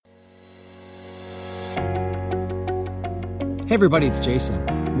Hey everybody, it's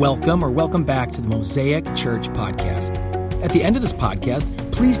Jason. Welcome back to the Mosaic Church Podcast. At the end of this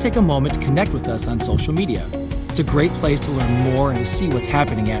podcast, please take a moment to connect with us on social media. It's a great place to learn more and to see what's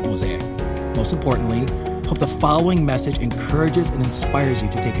happening at Mosaic. Most importantly, hope the following message encourages and inspires you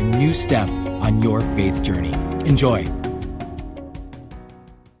to take a new step on your faith journey. Enjoy.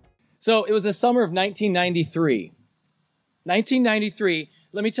 So it was the summer of 1993. 1993,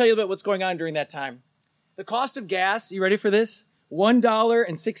 let me tell you about what's going on during that time. The cost of gas, you ready for this?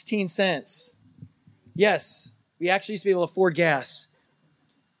 $1.16. Yes, we actually used to be able to afford gas.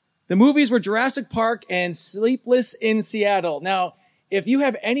 The movies were Jurassic Park and Sleepless in Seattle. Now, if you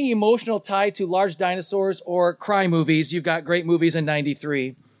have any emotional tie to large dinosaurs or crime movies, you've got great movies in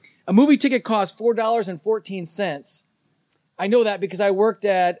 93. A movie ticket cost $4.14. I know that because I worked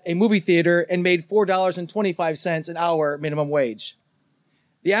at a movie theater and made $4.25 an hour minimum wage.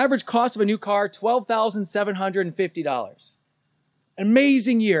 The average cost of a new car, $12,750.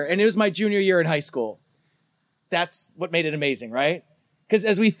 Amazing year. And it was my junior year in high school. That's what made it amazing, right? Because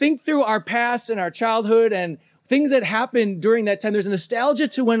as we think through our past and our childhood and things that happened during that time, there's a nostalgia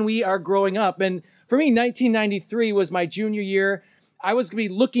to when we are growing up. And for me, 1993 was my junior year. I was going to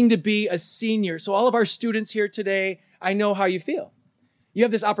be looking to be a senior. So all of our students here today, I know how you feel. You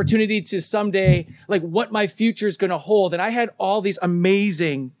have this opportunity to someday, like what my future is going to hold. And I had all these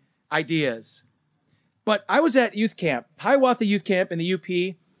amazing ideas. But I was at youth camp, Hiawatha Youth Camp in the UP.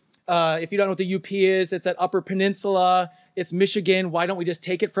 If you don't know what the UP is, it's at Upper Peninsula. It's Michigan. Why don't we just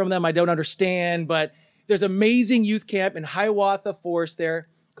take it from them? I don't understand. But there's amazing youth camp in Hiawatha Forest there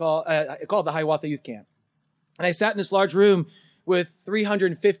called the Hiawatha Youth Camp. And I sat in this large room with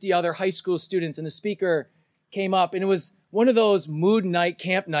 350 other high school students, and the speaker came up, and it was one of those mood night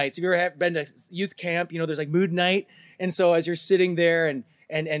camp nights. Have you ever been to youth camp? You know, there's like mood night. And so as you're sitting there and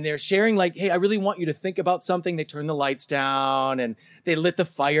they're sharing like, hey, I really want you to think about something. They turn the lights down and they lit the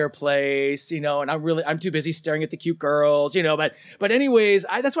fireplace, and I'm too busy staring at the cute girls, but anyways,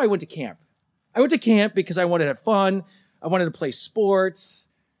 that's why I went to camp. I went to camp because I wanted to have fun. I wanted to play sports.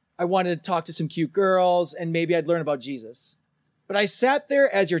 I wanted to talk to some cute girls, and maybe I'd learn about Jesus. But I sat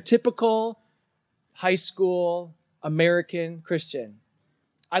there as your typical high school American Christian.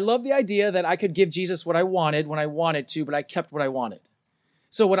 I love the idea that I could give Jesus what I wanted when I wanted to, but I kept what I wanted.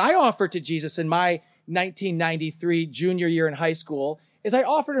 So what I offered to Jesus in my 1993 junior year in high school is I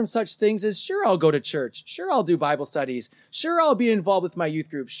offered him such things as, sure, I'll go to church. Sure, I'll do Bible studies. Sure, I'll be involved with my youth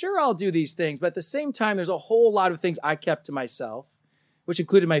group. Sure, I'll do these things. But at the same time, there's a whole lot of things I kept to myself, which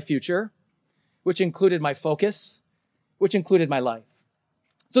included my future, which included my focus, which included my life.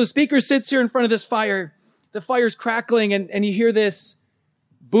 So the speaker sits here in front of this fire. The fire's crackling, and you hear this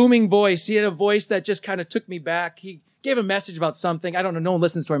booming voice. He had a voice that just kind of took me back. He gave a message about something. I don't know. No one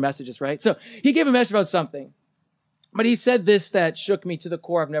listens to our messages, right? So he gave a message about something. But he said this that shook me to the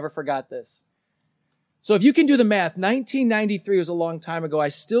core. I've never forgot this. So if you can do the math, 1993 was a long time ago. I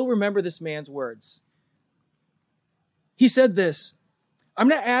still remember this man's words. He said this, I'm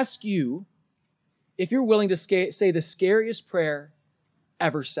going to ask you if you're willing to say the scariest prayer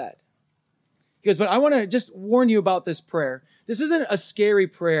ever said. He goes, but I want to just warn you about this prayer. This isn't a scary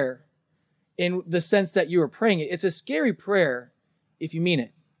prayer in the sense that you are praying it. It's a scary prayer if you mean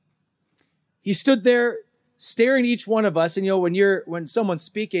it. He stood there staring at each one of us. And when someone's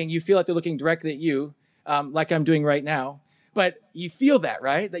speaking, you feel like they're looking directly at you, like I'm doing right now. But you feel that,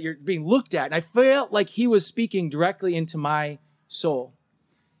 right? That you're being looked at. And I felt like he was speaking directly into my soul.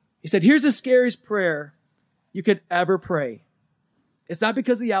 He said, here's the scariest prayer you could ever pray. It's not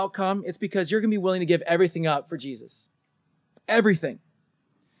because of the outcome. It's because you're going to be willing to give everything up for Jesus. Everything.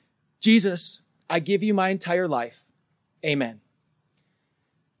 Jesus, I give you my entire life. Amen.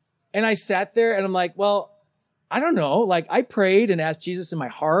 And I sat there and I'm like, well, I don't know. Like I prayed and asked Jesus in my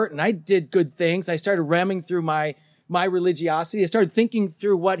heart and I did good things. I started ramming through my religiosity. I started thinking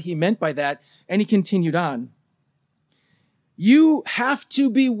through what he meant by that. And he continued on. You have to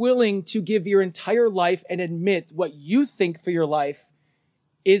be willing to give your entire life and admit what you think for your life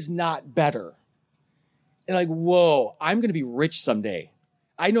is not better. And like, whoa, I'm going to be rich someday.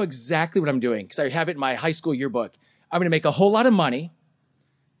 I know exactly what I'm doing because I have it in my high school yearbook. I'm going to make a whole lot of money.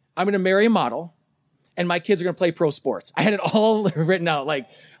 I'm going to marry a model and my kids are going to play pro sports. I had it all written out. Like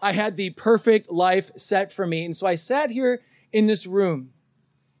I had the perfect life set for me. And so I sat here in this room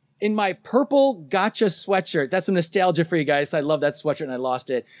in my purple gotcha sweatshirt. That's some nostalgia for you guys. I love that sweatshirt and I lost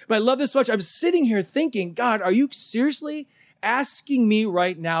it. But I love this sweatshirt. I'm sitting here thinking, God, are you seriously asking me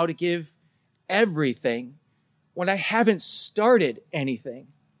right now to give everything when I haven't started anything?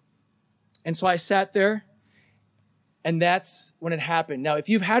 And so I sat there And that's when it happened. Now, if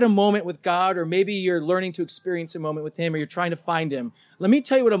you've had a moment with God, or maybe you're learning to experience a moment with him, or you're trying to find him, let me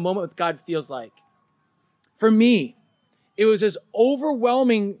tell you what a moment with God feels like. For me, it was as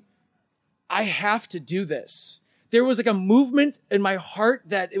overwhelming, I have to do this. There was like a movement in my heart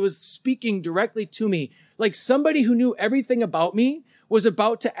that it was speaking directly to me. Like somebody who knew everything about me was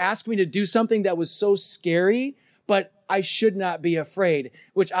about to ask me to do something that was so scary, but I should not be afraid,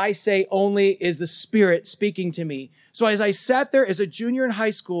 which I say only is the Spirit speaking to me. So as I sat there as a junior in high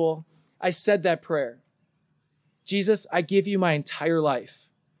school, I said that prayer. Jesus, I give you my entire life.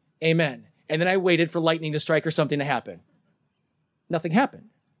 Amen. And then I waited for lightning to strike or something to happen. Nothing happened.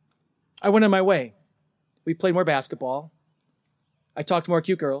 I went on my way. We played more basketball. I talked to more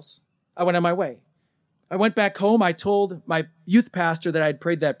cute girls. I went on my way. I went back home. I told my youth pastor that I had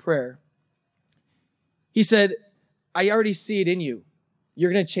prayed that prayer. He said, I already see it in you.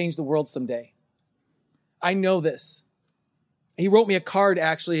 You're going to change the world someday. I know this. He wrote me a card,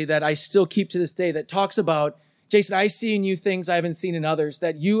 actually, that I still keep to this day that talks about, Jason, I see in you things I haven't seen in others,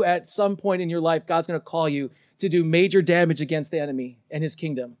 that you at some point in your life, God's going to call you to do major damage against the enemy and his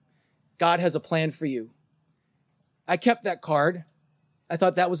kingdom. God has a plan for you. I kept that card. I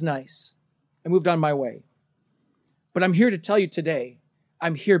thought that was nice. I moved on my way. But I'm here to tell you today,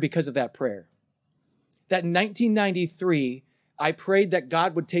 I'm here because of that prayer. That in 1993, I prayed that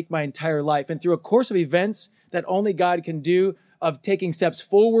God would take my entire life. And through a course of events that only God can do, of taking steps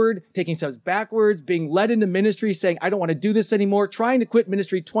forward, taking steps backwards, being led into ministry, saying, I don't want to do this anymore, trying to quit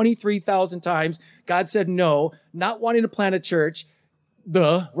ministry 23,000 times. God said no, not wanting to plant a church.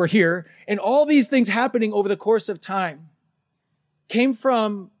 We're here. And all these things happening over the course of time came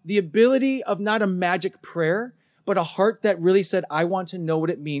from the ability of not a magic prayer, but a heart that really said, I want to know what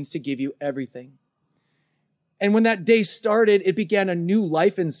it means to give you everything. And when that day started, it began a new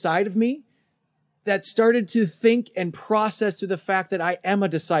life inside of me that started to think and process through the fact that I am a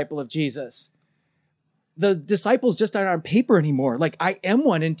disciple of Jesus. The disciples just aren't on paper anymore. Like I am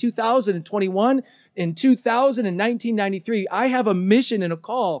one in 2021, in 2000 and 1993. I have a mission and a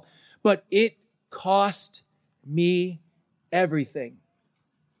call, but it cost me everything.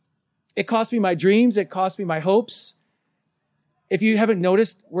 It cost me my dreams. It cost me my hopes. If you haven't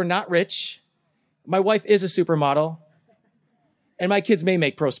noticed, we're not rich. My wife is a supermodel, and my kids may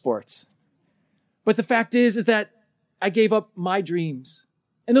make pro sports. But the fact is that I gave up my dreams.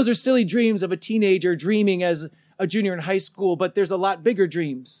 And those are silly dreams of a teenager dreaming as a junior in high school, but there's a lot bigger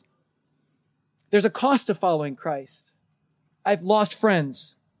dreams. There's a cost to following Christ. I've lost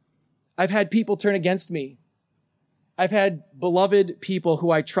friends. I've had people turn against me. I've had beloved people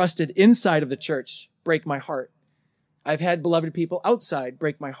who I trusted inside of the church break my heart. I've had beloved people outside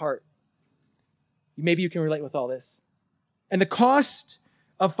break my heart. Maybe you can relate with all this. And the cost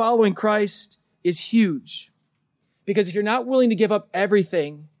of following Christ is huge. Because if you're not willing to give up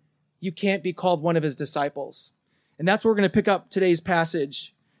everything, you can't be called one of his disciples. And that's where we're going to pick up today's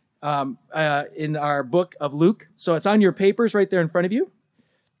passage in our book of Luke. So it's on your papers right there in front of you.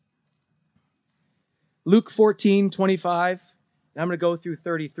 Luke 14:25. I'm going to go through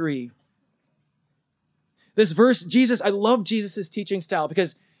 33. This verse, I love Jesus' teaching style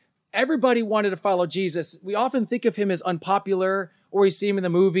because everybody wanted to follow Jesus. We often think of him as unpopular, or we see him in the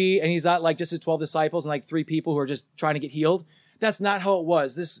movie and he's not like just his 12 disciples and like 3 people who are just trying to get healed. That's not how it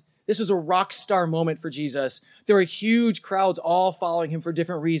was. This was a rock star moment for Jesus. There were huge crowds all following him for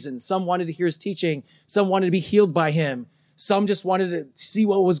different reasons. Some wanted to hear his teaching. Some wanted to be healed by him. Some just wanted to see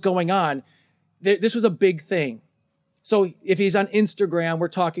what was going on. This was a big thing. So if he's on Instagram, we're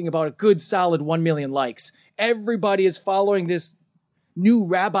talking about a good solid 1 million likes. Everybody is following this new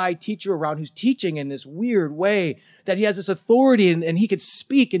rabbi teacher around who's teaching in this weird way that he has this authority and he could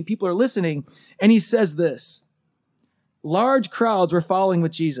speak and people are listening. And he says this, large crowds were following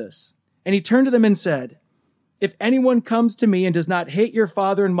with Jesus. And he turned to them and said, if anyone comes to me and does not hate your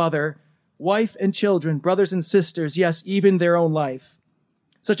father and mother, wife and children, brothers and sisters, yes, even their own life,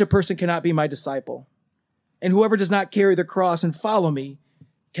 such a person cannot be my disciple. And whoever does not carry the cross and follow me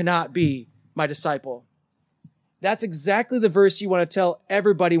cannot be my disciple. That's exactly the verse you want to tell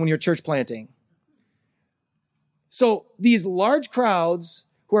everybody when you're church planting. So these large crowds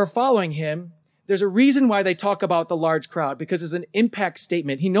who are following him, there's a reason why they talk about the large crowd, because it's an impact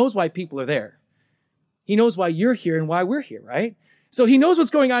statement. He knows why people are there. He knows why you're here and why we're here, right? So he knows what's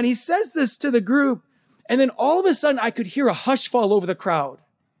going on. He says this to the group, and then all of a sudden I could hear a hush fall over the crowd.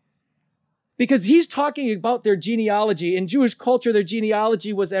 Because he's talking about their genealogy. In Jewish culture, their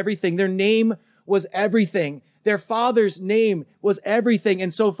genealogy was everything. Their name was everything. Their father's name was everything.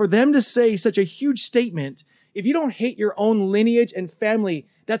 And so for them to say such a huge statement, if you don't hate your own lineage and family,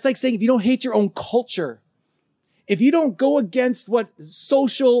 that's like saying if you don't hate your own culture, if you don't go against what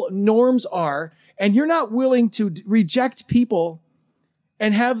social norms are, and you're not willing to reject people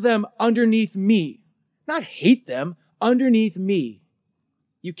and have them underneath me, not hate them, underneath me,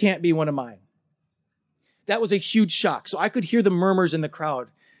 you can't be one of mine. That was a huge shock. So I could hear the murmurs in the crowd.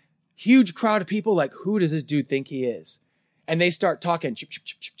 Huge crowd of people like, who does this dude think he is? And they start talking.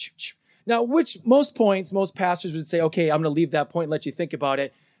 Now, most pastors would say, okay, I'm going to leave that point and let you think about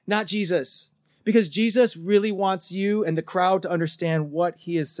it. Not Jesus. Because Jesus really wants you and the crowd to understand what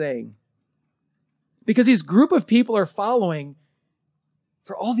he is saying. Because this group of people are following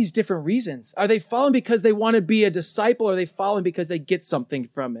for all these different reasons. Are they following because they want to be a disciple, or are they following because they get something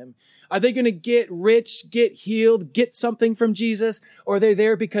from him? Are they going to get rich, get healed, get something from Jesus? Or are they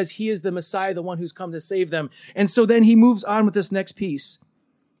there because he is the Messiah, the one who's come to save them? And so then he moves on with this next piece.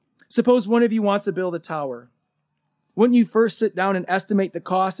 Suppose one of you wants to build a tower. Wouldn't you first sit down and estimate the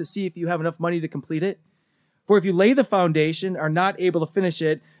cost to see if you have enough money to complete it? For if you lay the foundation, are not able to finish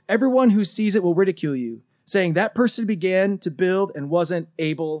it, everyone who sees it will ridicule you, saying that person began to build and wasn't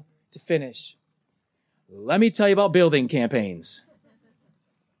able to finish. Let me tell you about building campaigns.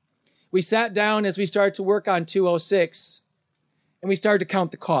 We sat down as we started to work on 206, and we started to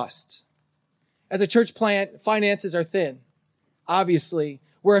count the costs. As a church plant, finances are thin. Obviously,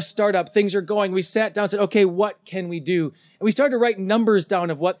 we're a startup. Things are going. We sat down and said, okay, what can we do? And we started to write numbers down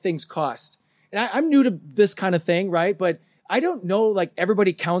of what things cost. And I'm new to this kind of thing, right? But I don't know, like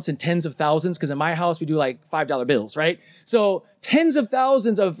everybody counts in tens of thousands, because in my house, we do like $5 bills, right? So tens of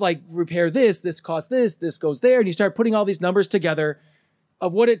thousands of like repair this costs this goes there. And you start putting all these numbers together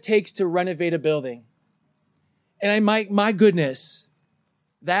of what it takes to renovate a building. And my goodness,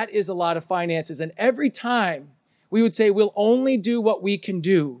 that is a lot of finances. And every time we would say, we'll only do what we can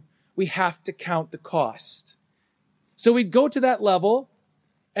do, we have to count the cost. So we'd go to that level,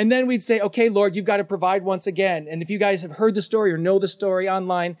 and then we'd say, okay, Lord, you've got to provide once again. And if you guys have heard the story or know the story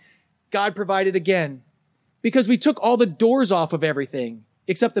online, God provided again. Because we took all the doors off of everything,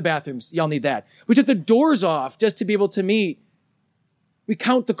 except the bathrooms. Y'all need that. We took the doors off just to be able to meet. We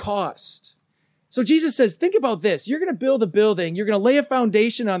count the cost. So Jesus says, think about this. You're going to build a building. You're going to lay a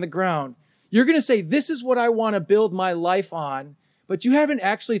foundation on the ground. You're going to say, this is what I want to build my life on. But you haven't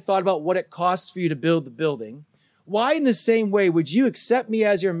actually thought about what it costs for you to build the building. Why in the same way would you accept me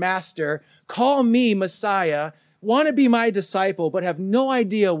as your master, call me Messiah, want to be my disciple, but have no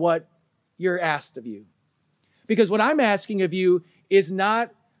idea what you're asked of you? Because what I'm asking of you is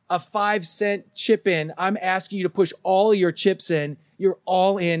not a 5-cent chip in. I'm asking you to push all your chips in. You're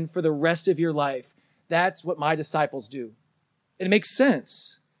all in for the rest of your life. That's what my disciples do. And it makes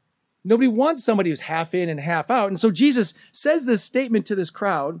sense. Nobody wants somebody who's half in and half out. And so Jesus says this statement to this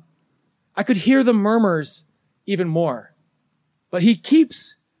crowd. I could hear the murmurs even more. But he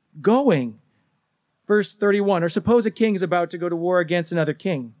keeps going. Verse 31, or suppose a king is about to go to war against another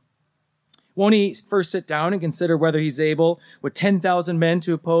king. Won't he first sit down and consider whether he's able with 10,000 men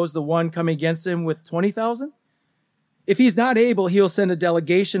to oppose the one coming against him with 20,000? If he's not able, he'll send a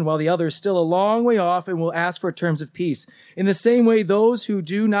delegation while the other is still a long way off and will ask for terms of peace. In the same way, those who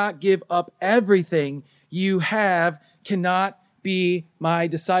do not give up everything you have cannot be my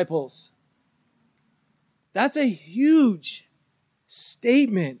disciples. That's a huge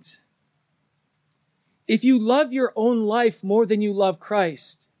statement. If you love your own life more than you love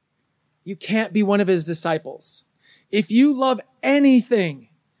Christ, you can't be one of his disciples. If you love anything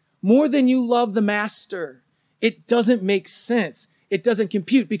more than you love the master, it doesn't make sense. It doesn't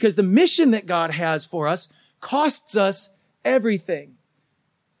compute, because the mission that God has for us costs us everything.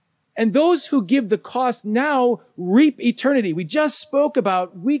 And those who give the cost now reap eternity. We just spoke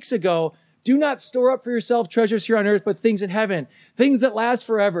about weeks ago, do not store up for yourself treasures here on earth, but things in heaven, things that last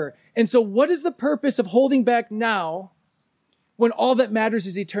forever. And so what is the purpose of holding back now when all that matters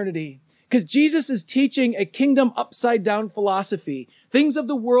is eternity? Because Jesus is teaching a kingdom upside down philosophy. Things of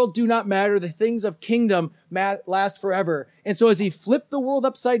the world do not matter. The things of kingdom last forever. And so as he flipped the world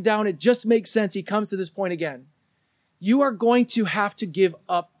upside down, it just makes sense. He comes to this point again. You are going to have to give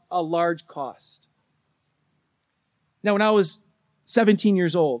up a large cost. Now, when I was 17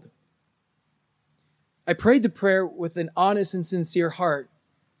 years old, I prayed the prayer with an honest and sincere heart,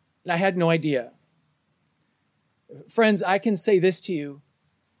 and I had no idea. Friends, I can say this to you.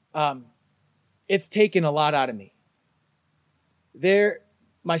 It's taken a lot out of me.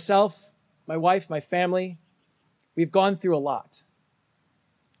 Myself, my wife, my family, we've gone through a lot.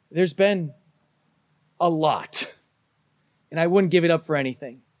 There's been a lot. And I wouldn't give it up for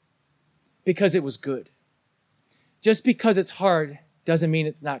anything, because it was good. Just because it's hard doesn't mean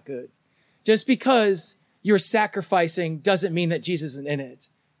it's not good. Just because you're sacrificing doesn't mean that Jesus isn't in it.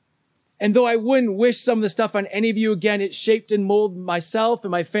 And though I wouldn't wish some of the stuff on any of you again, it shaped and molded myself and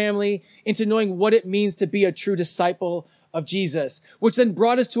my family into knowing what it means to be a true disciple of Jesus, which then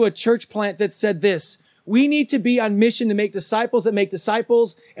brought us to a church plant that said this: we need to be on mission to make disciples that make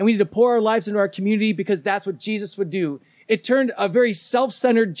disciples, and we need to pour our lives into our community because that's what Jesus would do. It turned a very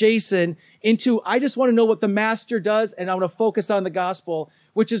self-centered Jason into, I just want to know what the master does, and I want to focus on the gospel,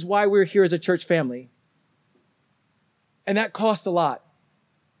 which is why we're here as a church family. And that cost a lot.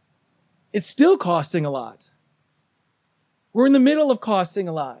 It's still costing a lot. We're in the middle of costing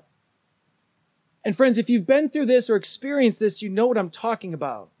a lot. And friends, if you've been through this or experienced this, you know what I'm talking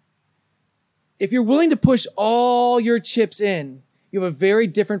about. If you're willing to push all your chips in, you have a very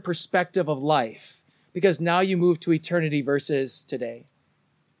different perspective of life because now you move to eternity versus today.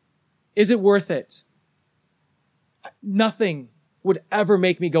 Is it worth it? Nothing would ever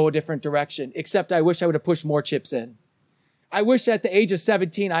make me go a different direction, except I wish I would have pushed more chips in. I wish at the age of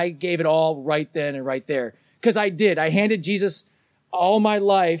 17, I gave it all right then and right there. Because I did. I handed Jesus all my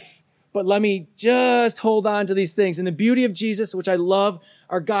life, but let me just hold on to these things. And the beauty of Jesus, which I love,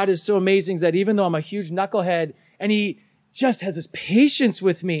 our God is so amazing, is that even though I'm a huge knucklehead, and he just has this patience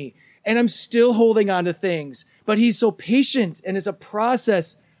with me, and I'm still holding on to things, but he's so patient, and it's a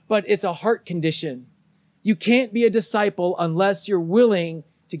process, but it's a heart condition. You can't be a disciple unless you're willing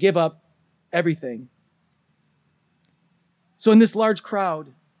to give up everything. So in this large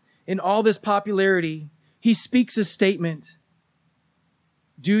crowd, in all this popularity, he speaks a statement.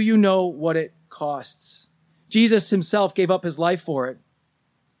 Do you know what it costs? Jesus himself gave up his life for it.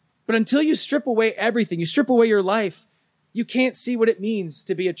 But until you strip away everything, you strip away your life, you can't see what it means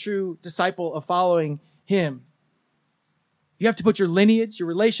to be a true disciple of following him. You have to put your lineage, your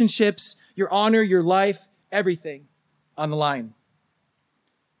relationships, your honor, your life, everything on the line.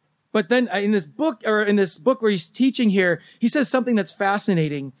 But then in this book where he's teaching here, he says something that's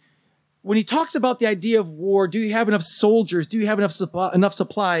fascinating. When he talks about the idea of war, do you have enough soldiers? Do you have enough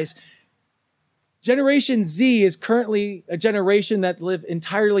supplies? Generation Z is currently a generation that live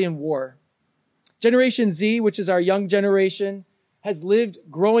entirely in war. Generation Z, which is our young generation, has lived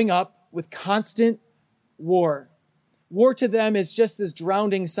growing up with constant war. War to them is just this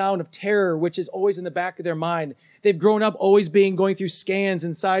drowning sound of terror, which is always in the back of their mind. They've grown up always going through scans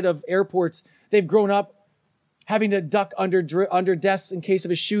inside of airports. They've grown up having to duck under desks in case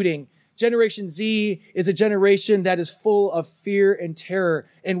of a shooting. Generation Z is a generation that is full of fear and terror,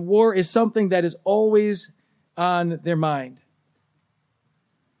 and war is something that is always on their mind.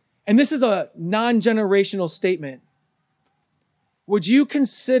 And this is a non-generational statement. Would you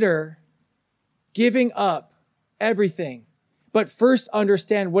consider giving up everything, but first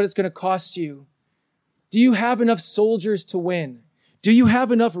understand what it's going to cost you? Do you have enough soldiers to win? Do you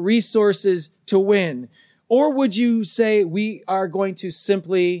have enough resources to win? Or would you say we are going to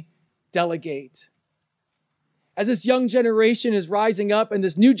simply delegate? As this young generation is rising up and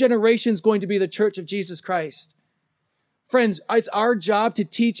this new generation is going to be the church of Jesus Christ. Friends, it's our job to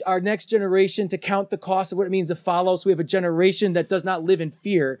teach our next generation to count the cost of what it means to follow. So we have a generation that does not live in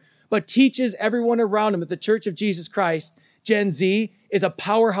fear, but teaches everyone around them that the church of Jesus Christ, Gen Z, is a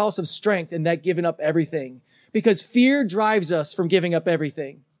powerhouse of strength in that giving up everything. Because fear drives us from giving up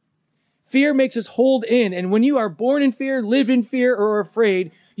everything. Fear makes us hold in. And when you are born in fear, live in fear, or are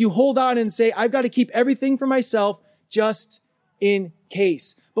afraid, you hold on and say, I've got to keep everything for myself just in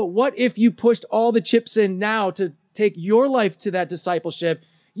case. But what if you pushed all the chips in now to take your life to that discipleship?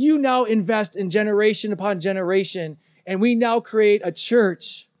 You now invest in generation upon generation. And we now create a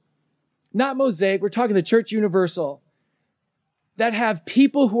church, not Mosaic, we're talking the church universal, that have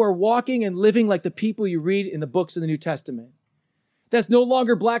people who are walking and living like the people you read in the books of the New Testament. That's no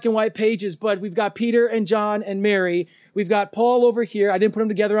longer black and white pages, but we've got Peter and John and Mary. We've got Paul over here. I didn't put them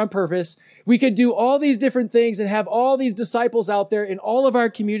together on purpose. We could do all these different things and have all these disciples out there in all of our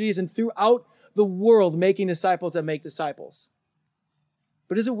communities and throughout the world making disciples that make disciples.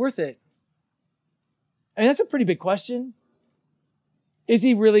 But is it worth it? I mean, that's a pretty big question. Is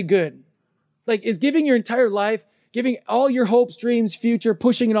he really good? Like, is giving your entire life, giving all your hopes, dreams, future,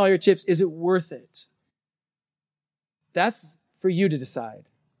 pushing in all your chips, is it worth it? That's for you to decide.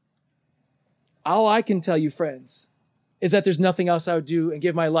 All I can tell you, friends, is that there's nothing else I would do and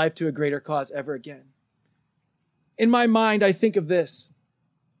give my life to a greater cause ever again. In my mind, I think of this.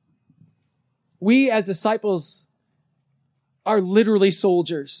 We as disciples are literally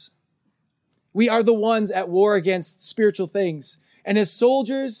soldiers. We are the ones at war against spiritual things. And as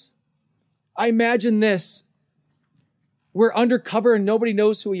soldiers, I imagine this. We're undercover and nobody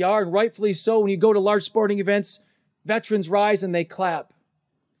knows who we are, and rightfully so. When you go to large sporting events, veterans rise and they clap.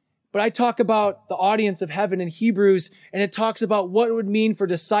 But I talk about the audience of heaven in Hebrews, and it talks about what it would mean for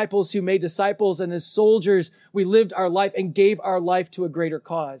disciples who made disciples, and as soldiers, we lived our life and gave our life to a greater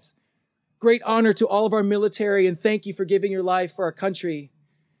cause. Great honor to all of our military, and thank you for giving your life for our country.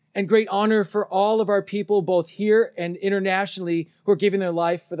 And great honor for all of our people, both here and internationally, who are giving their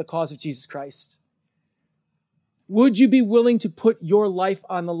life for the cause of Jesus Christ. Would you be willing to put your life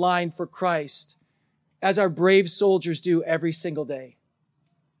on the line for Christ as our brave soldiers do every single day?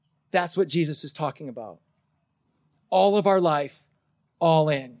 That's what Jesus is talking about. All of our life, all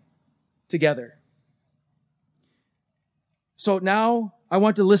in, together. So now I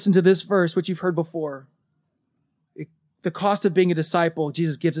want to listen to this verse, which you've heard before. The cost of being a disciple,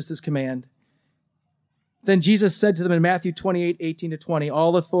 Jesus gives us this command. Then Jesus said to them in Matthew 28:18-20,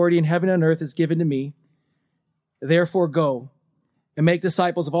 all authority in heaven and earth is given to me. Therefore go and make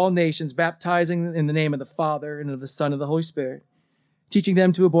disciples of all nations, baptizing in the name of the Father and of the Son and of the Holy Spirit, teaching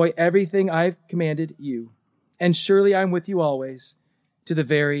them to obey everything I've commanded you. And surely I'm with you always to the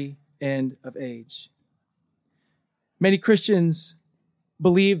very end of age. Many Christians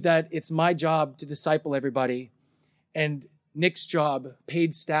believe that it's my job to disciple everybody and Nick's job,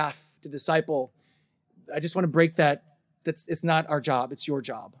 paid staff, to disciple. I just want to break that. It's not our job. It's your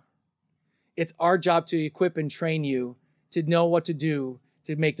job. It's our job to equip and train you to know what to do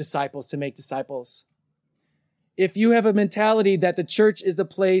to make disciples, If you have a mentality that the church is the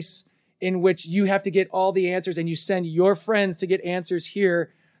place in which you have to get all the answers and you send your friends to get answers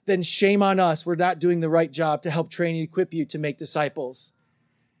here, then shame on us. We're not doing the right job to help train and equip you to make disciples.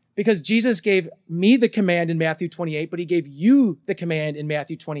 Because Jesus gave me the command in Matthew 28, but he gave you the command in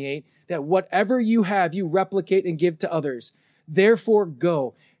Matthew 28 that whatever you have, you replicate and give to others. Therefore,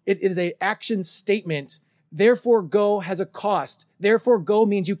 go. It is an action statement. Therefore, go has a cost. Therefore, go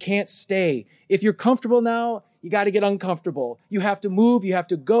means you can't stay. If you're comfortable now, you got to get uncomfortable. You have to move. You have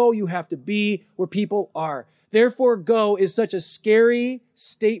to go. You have to be where people are. Therefore, go is such a scary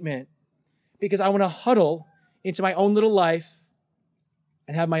statement because I want to huddle into my own little life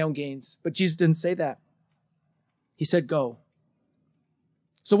and have my own gains. But Jesus didn't say that. He said, go.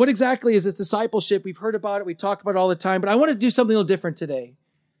 So what exactly is this discipleship? We've heard about it. We talk about it all the time, but I want to do something a little different today.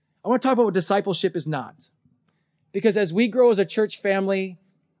 I want to talk about what discipleship is not. Because as we grow as a church family,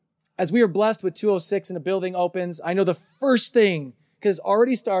 as we are blessed with 206 and the building opens, I know the first thing, because it's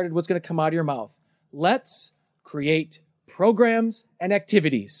already started, what's going to come out of your mouth. Let's create programs and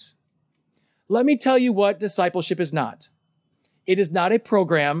activities. Let me tell you what discipleship is not. It is not a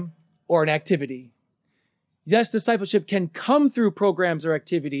program or an activity. Yes, discipleship can come through programs or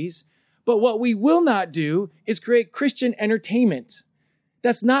activities, but what we will not do is create Christian entertainment.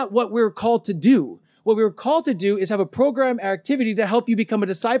 That's not what we're called to do. What we're called to do is have a program or activity to help you become a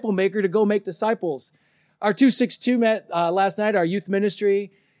disciple maker, to go make disciples. Our 262 met last night, our youth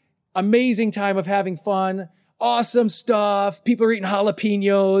ministry. Amazing time of having fun. Awesome stuff. People are eating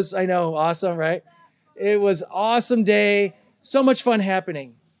jalapenos. I know, awesome, right? It was awesome day. So much fun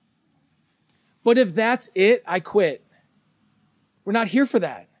happening. But if that's it, I quit. We're not here for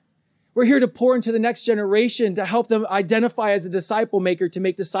that. We're here to pour into the next generation, to help them identify as a disciple maker, to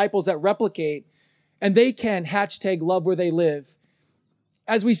make disciples that replicate, and they can #love where they live.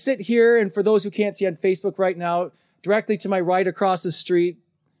 As we sit here, and for those who can't see on Facebook right now, directly to my right across the street,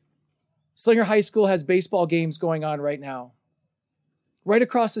 Slinger High School has baseball games going on right now. Right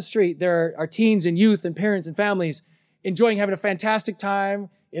across the street, there are teens and youth and parents and families enjoying having a fantastic time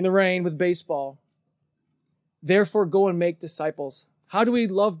in the rain with baseball. Therefore, go and make disciples. How do we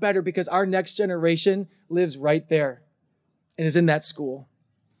love better? Because our next generation lives right there and is in that school.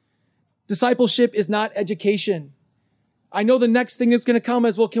 Discipleship is not education. I know the next thing that's going to come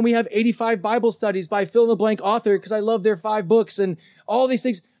is, well, can we have 85 Bible studies by fill-in-the-blank author because I love their 5 books and all these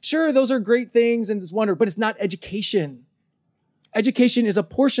things. Sure, those are great things and it's wonderful, but it's not education. Education is a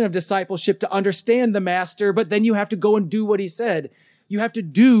portion of discipleship to understand the master, but then you have to go and do what he said. You have to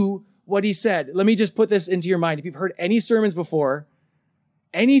do what he said. Let me just put this into your mind. If you've heard any sermons before,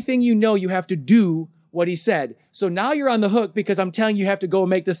 anything you know, you have to do what he said. So now you're on the hook because I'm telling you have to go and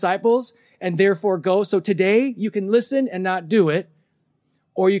make disciples and therefore go. So today you can listen and not do it,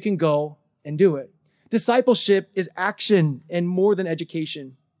 or you can go and do it. Discipleship is action and more than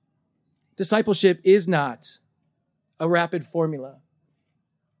education. Discipleship is not a rapid formula.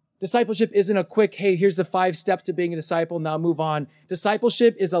 Discipleship isn't a quick, hey, here's the 5 steps to being a disciple, now move on.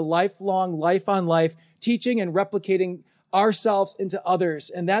 Discipleship is a lifelong, life-on-life, teaching and replicating ourselves into others.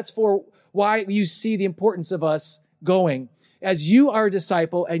 And that's for why you see the importance of us going. As you are a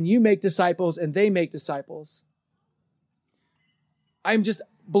disciple and you make disciples and they make disciples. I'm just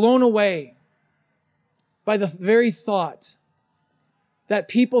blown away by the very thought that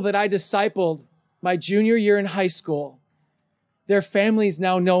people that I discipled my junior year in high school, their families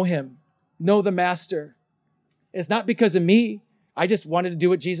now know him, know the master. It's not because of me. I just wanted to do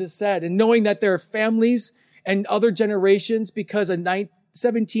what Jesus said. And knowing that there are families and other generations because a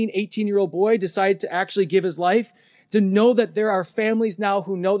 17, 18-year-old boy decided to actually give his life, to know that there are families now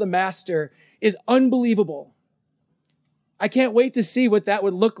who know the master is unbelievable. I can't wait to see what that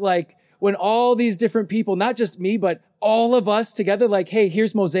would look like when all these different people, not just me, but all of us together, like, hey,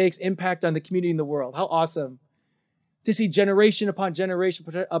 here's Mosaic's impact on the community and the world. How awesome to see generation upon generation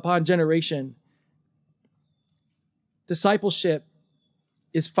upon generation. Discipleship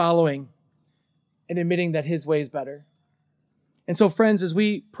is following and admitting that his way is better. And so, friends, as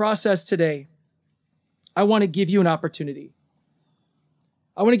we process today, I want to give you an opportunity.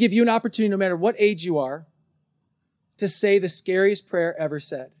 I want to give you an opportunity, no matter what age you are, to say the scariest prayer ever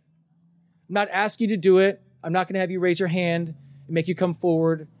said. I'm not asking you to do it. I'm not going to have you raise your hand and make you come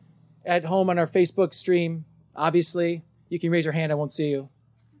forward. At home on our Facebook stream, obviously, you can raise your hand. I won't see you.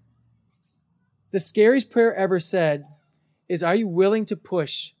 The scariest prayer ever said is, are you willing to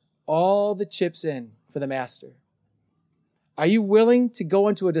push all the chips in for the master? Are you willing to go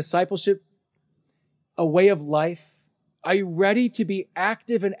into a discipleship, a way of life? Are you ready to be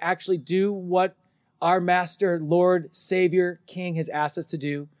active and actually do what our Master, Lord, Savior, King has asked us to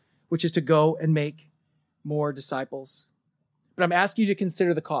do, which is to go and make more disciples? But I'm asking you to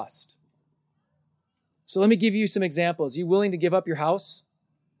consider the cost. So let me give you some examples. You willing to give up your house?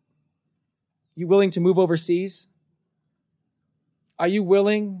 You willing to move overseas? Are you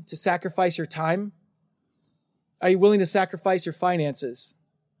willing to sacrifice your time? Are you willing to sacrifice your finances?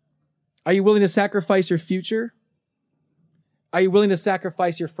 Are you willing to sacrifice your future? Are you willing to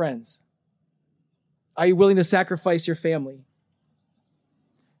sacrifice your friends? Are you willing to sacrifice your family?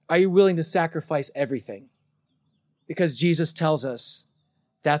 Are you willing to sacrifice everything? Because Jesus tells us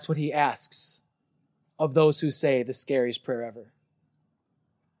that's what he asks of those who say the scariest prayer ever.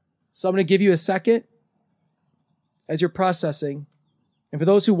 So I'm going to give you a second as you're processing. And for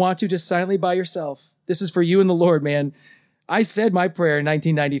those who want to, just silently by yourself. This is for you and the Lord, man. I said my prayer in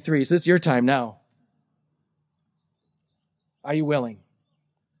 1993, so it's your time now. Are you willing?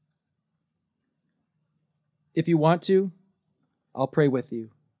 If you want to, I'll pray with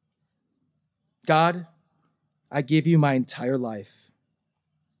you. God, I give you my entire life.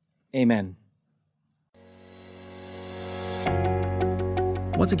 Amen.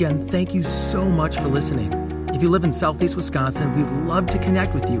 Once again, thank you so much for listening. If you live in Southeast Wisconsin, we'd love to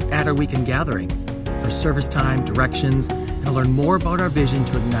connect with you at our weekend gathering. For service time, directions, and to learn more about our vision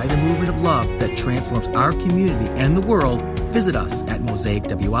to ignite a movement of love that transforms our community and the world, visit us at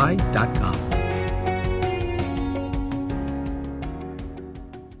mosaicwi.com.